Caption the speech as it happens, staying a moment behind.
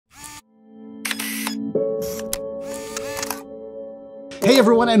Hey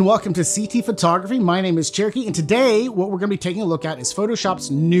everyone, and welcome to CT Photography. My name is Cherokee, and today what we're going to be taking a look at is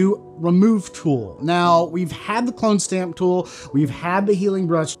Photoshop's new remove tool. Now, we've had the clone stamp tool, we've had the healing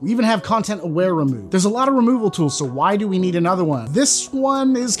brush, we even have content aware remove. There's a lot of removal tools, so why do we need another one? This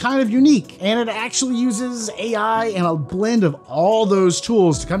one is kind of unique, and it actually uses AI and a blend of all those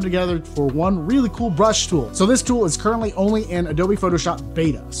tools to come together for one really cool brush tool. So this tool is currently only in Adobe Photoshop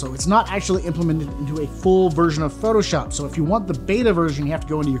Beta, so it's not actually implemented into a full version of Photoshop. So if you want the beta version, you have to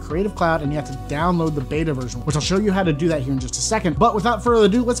go into your Creative Cloud and you have to download the beta version, which I'll show you how to do that here in just a second. But without further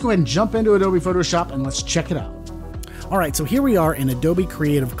ado, let's go ahead and jump into Adobe Photoshop and let's check it out. All right, so here we are in Adobe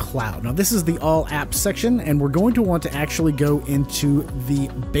Creative Cloud. Now this is the all apps section, and we're going to want to actually go into the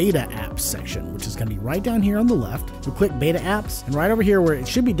beta apps section, which is gonna be right down here on the left. We'll click beta apps, and right over here where it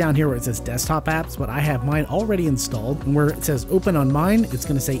should be down here where it says desktop apps, but I have mine already installed, and where it says open on mine, it's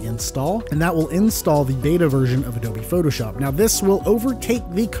gonna say install, and that will install the beta version of Adobe Photoshop. Now this will overtake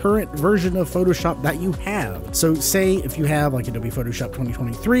the current version of Photoshop that you have. So say if you have like Adobe Photoshop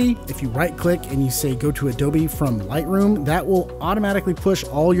 2023, if you right click and you say go to Adobe from Lightroom, that will automatically push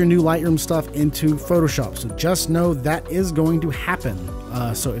all your new Lightroom stuff into Photoshop. So just know that is going to happen.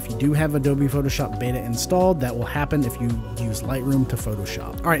 So if you do have Adobe Photoshop Beta installed, that will happen if you use Lightroom to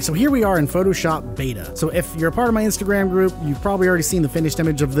Photoshop. All right, so here we are in Photoshop Beta. So if you're a part of my Instagram group, you've probably already seen the finished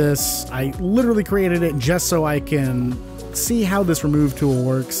image of this. I literally created it just so I can see how this remove tool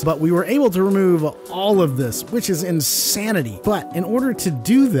works, but we were able to remove all of this, which is insanity. But in order to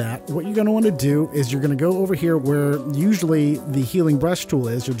do that, what you're going to want to do is you're going to go over here where usually the healing brush tool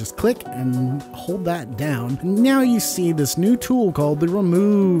is. You'll just click and hold that down. Now you see this new tool called the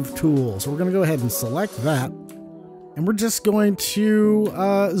remove tool. So we're going to go ahead and select that. And we're just going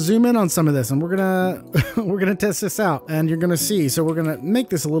to zoom in on some of this, and we're gonna test this out, and you're gonna see. So we're gonna make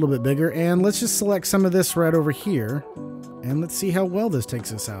this a little bit bigger, and let's just select some of this right over here, and let's see how well this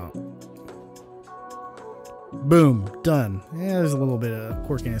takes us out. Boom, done. Yeah, there's a little bit of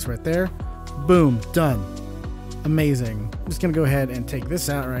quirkiness right there. Boom, done. Amazing. I'm just gonna go ahead and take this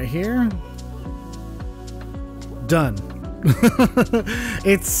out right here. Done.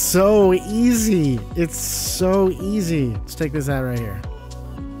 It's so easy. It's so easy. Let's take this out right here.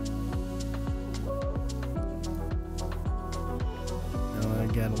 I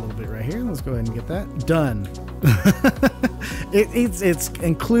got a little bit right here. Let's go ahead and get that done. It's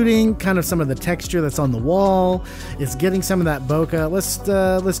including kind of some of the texture that's on the wall. It's getting some of that bokeh.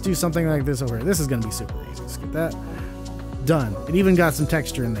 Let's do something like this over here. This is gonna be super easy. Let's get that done. It even got some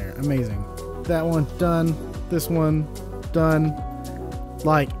texture in there. Amazing. That one done. This one done.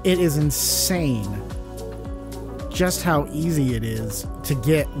 Like, it is insane just how easy it is to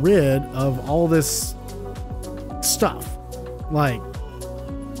get rid of all this stuff. Like,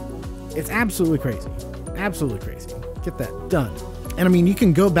 it's absolutely crazy. Absolutely crazy. Get that done. And I mean, you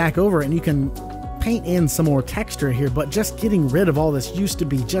can go back over and you can paint in some more texture here, but just getting rid of all this used to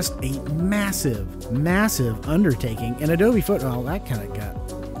be just a massive, massive undertaking. And Adobe Photo, oh, that kind of got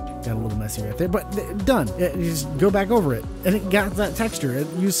a little messy right there, but done. You just go back over it, and it got that texture. It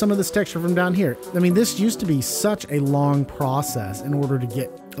used some of this texture from down here. I mean, this used to be such a long process in order to get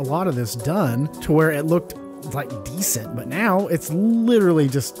a lot of this done to where it looked like decent, but now it's literally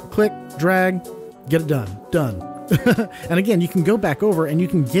just click, drag, get it done, done. And again, you can go back over and you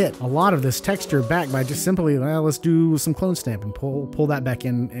can get a lot of this texture back by just simply, well, let's do some clone stamp and pull that back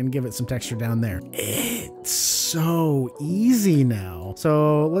in and give it some texture down there. It's so easy now.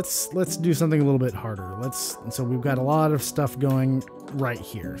 So let's do something a little bit harder. So we've got a lot of stuff going right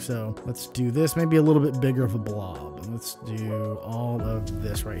here. So let's do this, maybe a little bit bigger of a blob. Let's do all of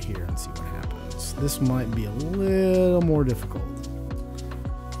this right here and see what happens. This might be a little more difficult.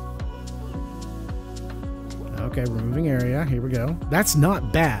 Okay, removing area. Here we go. That's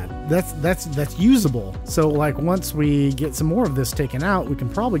not bad. That's usable. So like once we get some more of this taken out, we can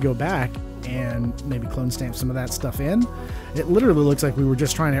probably go back and maybe clone stamp some of that stuff in. It literally looks like we were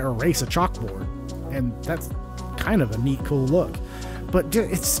just trying to erase a chalkboard, and that's kind of a neat, cool look. But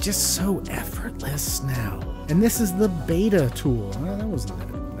it's just so effortless now. And this is the beta tool. Well, that wasn't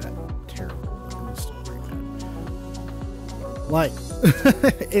that terrible, but it was still pretty bad. Like,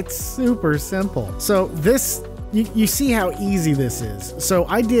 it's super simple. So this, you see how easy this is. So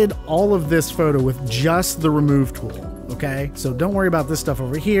I did all of this photo with just the remove tool. Okay, so don't worry about this stuff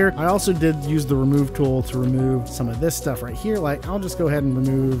over here. I also did use the remove tool to remove some of this stuff right here. Like, I'll just go ahead and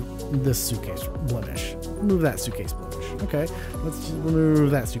remove this suitcase blemish. Remove that suitcase blemish. Okay, let's just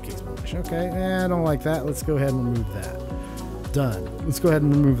remove that suitcase blemish. Okay, I don't like that. Let's go ahead and remove that. Done. Let's go ahead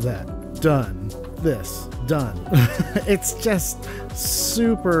and remove that. Done. This. Done. It's just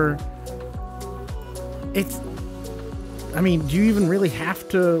super I mean, do you even really have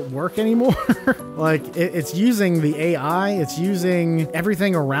to work anymore? Like, it's using the AI, it's using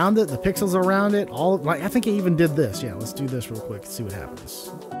everything around it, the pixels around it, like, I think it even did this. Yeah, let's do this real quick, see what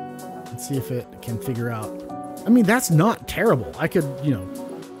happens. Let's see if it can figure out. I mean, that's not terrible. I could, you know,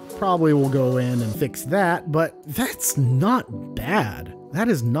 probably will go in and fix that, but that's not bad. That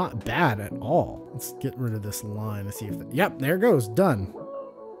is not bad at all. Let's get rid of this line and see if, yep, there it goes, done.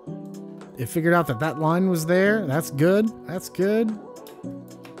 It figured out that line was there. That's good. That's good.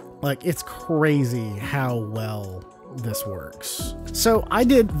 Like, it's crazy how well this works. So I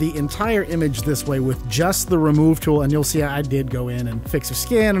did the entire image this way with just the remove tool, and you'll see I did go in and fix her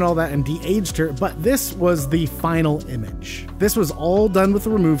skin and all that and de-aged her, but this was the final image. This was all done with the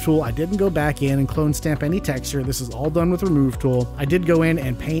remove tool. I didn't go back in and clone stamp any texture. This is all done with the remove tool. I did go in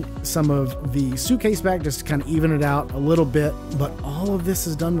and paint some of the suitcase back just to kind of even it out a little bit, but all of this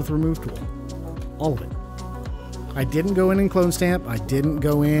is done with the remove tool. All of it. I didn't go in and clone stamp. I didn't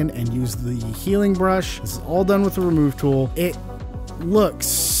go in and use the healing brush. This is all done with the remove tool. It looks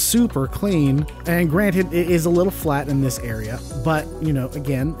super clean, and granted, it is a little flat in this area, but you know,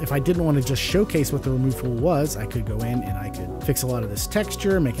 again, if I didn't want to just showcase what the remove tool was, I could go in and I could fix a lot of this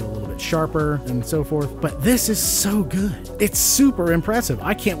texture, make it a little bit sharper and so forth. But this is so good. It's super impressive.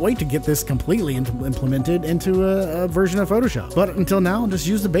 I can't wait to get this completely implemented into a version of Photoshop. But until now, I'll just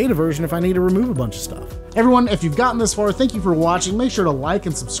use the beta version if I need to remove a bunch of stuff. Everyone, if you've gotten this far, thank you for watching. Make sure to like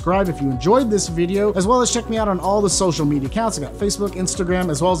and subscribe if you enjoyed this video, as well as check me out on all the social media accounts. I got Facebook, Instagram,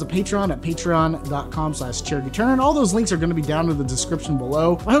 as well as a Patreon at patreon.com/CherokeeTurner. And all those links are going to be down in the description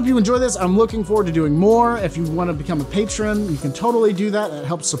below. I hope you enjoy this. I'm looking forward to doing more. If you want to become a patron, you can totally do that. It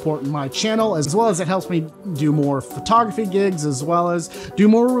helps support my channel, as well as it helps me do more photography gigs, as well as do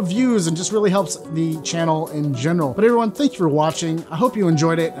more reviews, and just really helps the channel in general. But everyone, thank you for watching. I hope you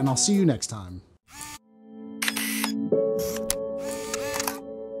enjoyed it, and I'll see you next time.